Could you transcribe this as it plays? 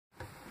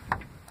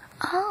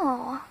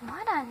Oh,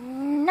 what a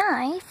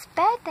nice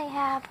bed they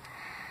have.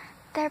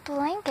 Their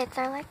blankets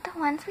are like the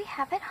ones we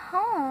have at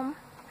home.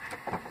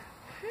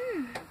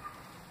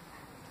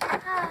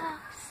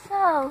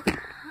 So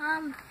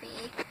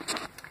comfy.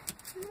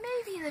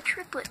 Maybe the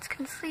triplets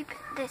can sleep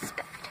in this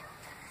bed.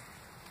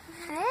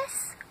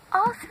 This?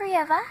 All three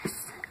of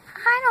us?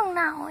 I don't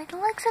know. It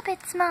looks a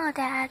bit small,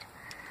 Dad.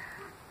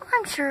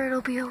 I'm sure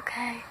it'll be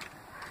okay.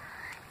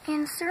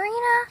 And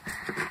Serina,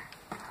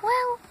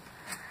 well,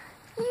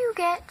 you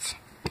get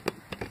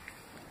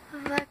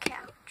the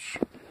couch.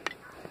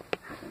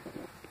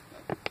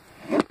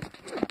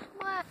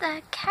 What?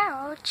 The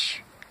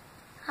couch?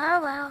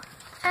 Oh well,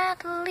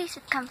 at least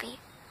it's comfy.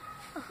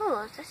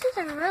 Ooh, this is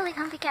a really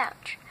comfy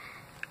couch.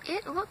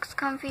 It looks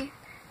comfy.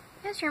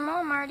 Guess your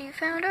mom already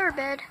found our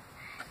bed.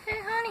 Hey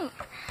honey,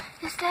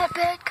 is that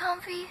bed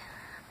comfy?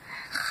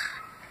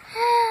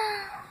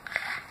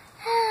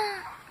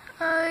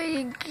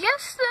 I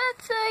guess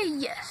that's a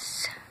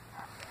yes.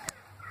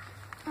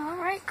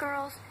 Alright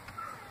girls,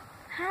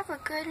 have a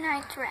good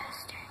night's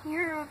rest.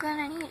 You're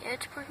gonna need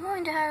it. We're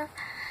going to have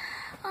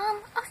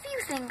a few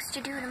things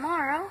to do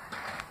tomorrow.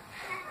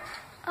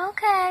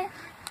 Okay,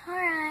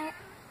 alright.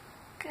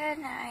 Good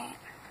night.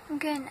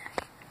 Good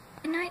night.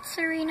 Good night,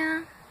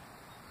 Serina.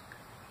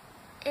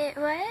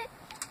 What?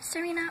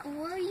 Serina,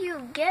 will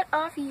you get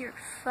off your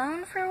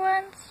phone for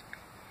once?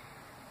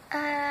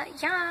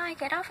 Yeah, I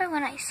get off it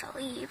when I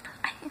sleep.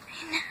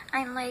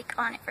 I'm like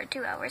on it for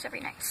 2 hours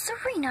every night.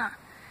 Serina,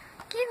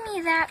 give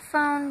me that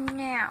phone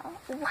now.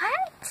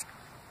 What?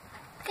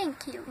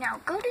 Thank you.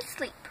 Now go to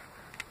sleep.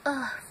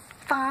 Ugh,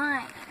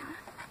 fine.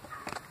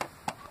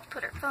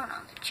 Put her phone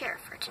on the chair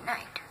for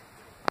tonight.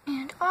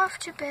 And off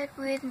to bed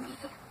with me.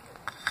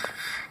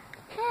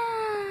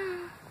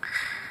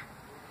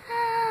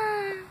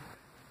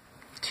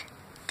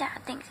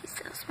 Dad thinks he's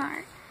so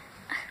smart.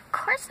 Of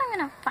course I'm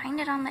gonna find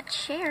it on the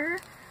chair.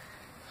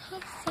 He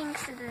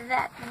thinks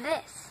that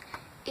this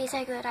is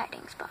a good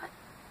hiding spot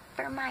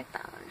for my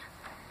phone.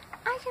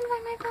 I can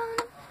find my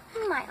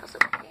phone miles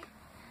away.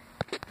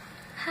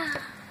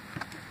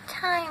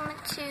 Time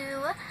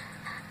to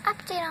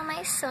update on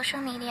my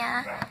social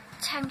media.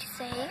 Time to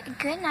say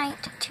good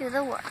night to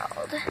the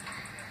world.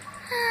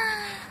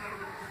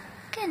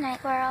 Good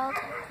night, world.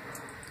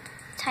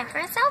 Time for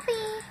a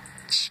selfie.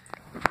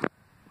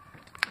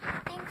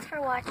 Thanks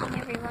for watching,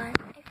 everyone.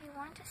 If you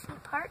want to see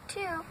part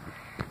 2,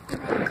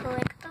 then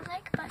click the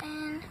like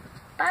button.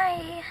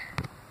 Bye.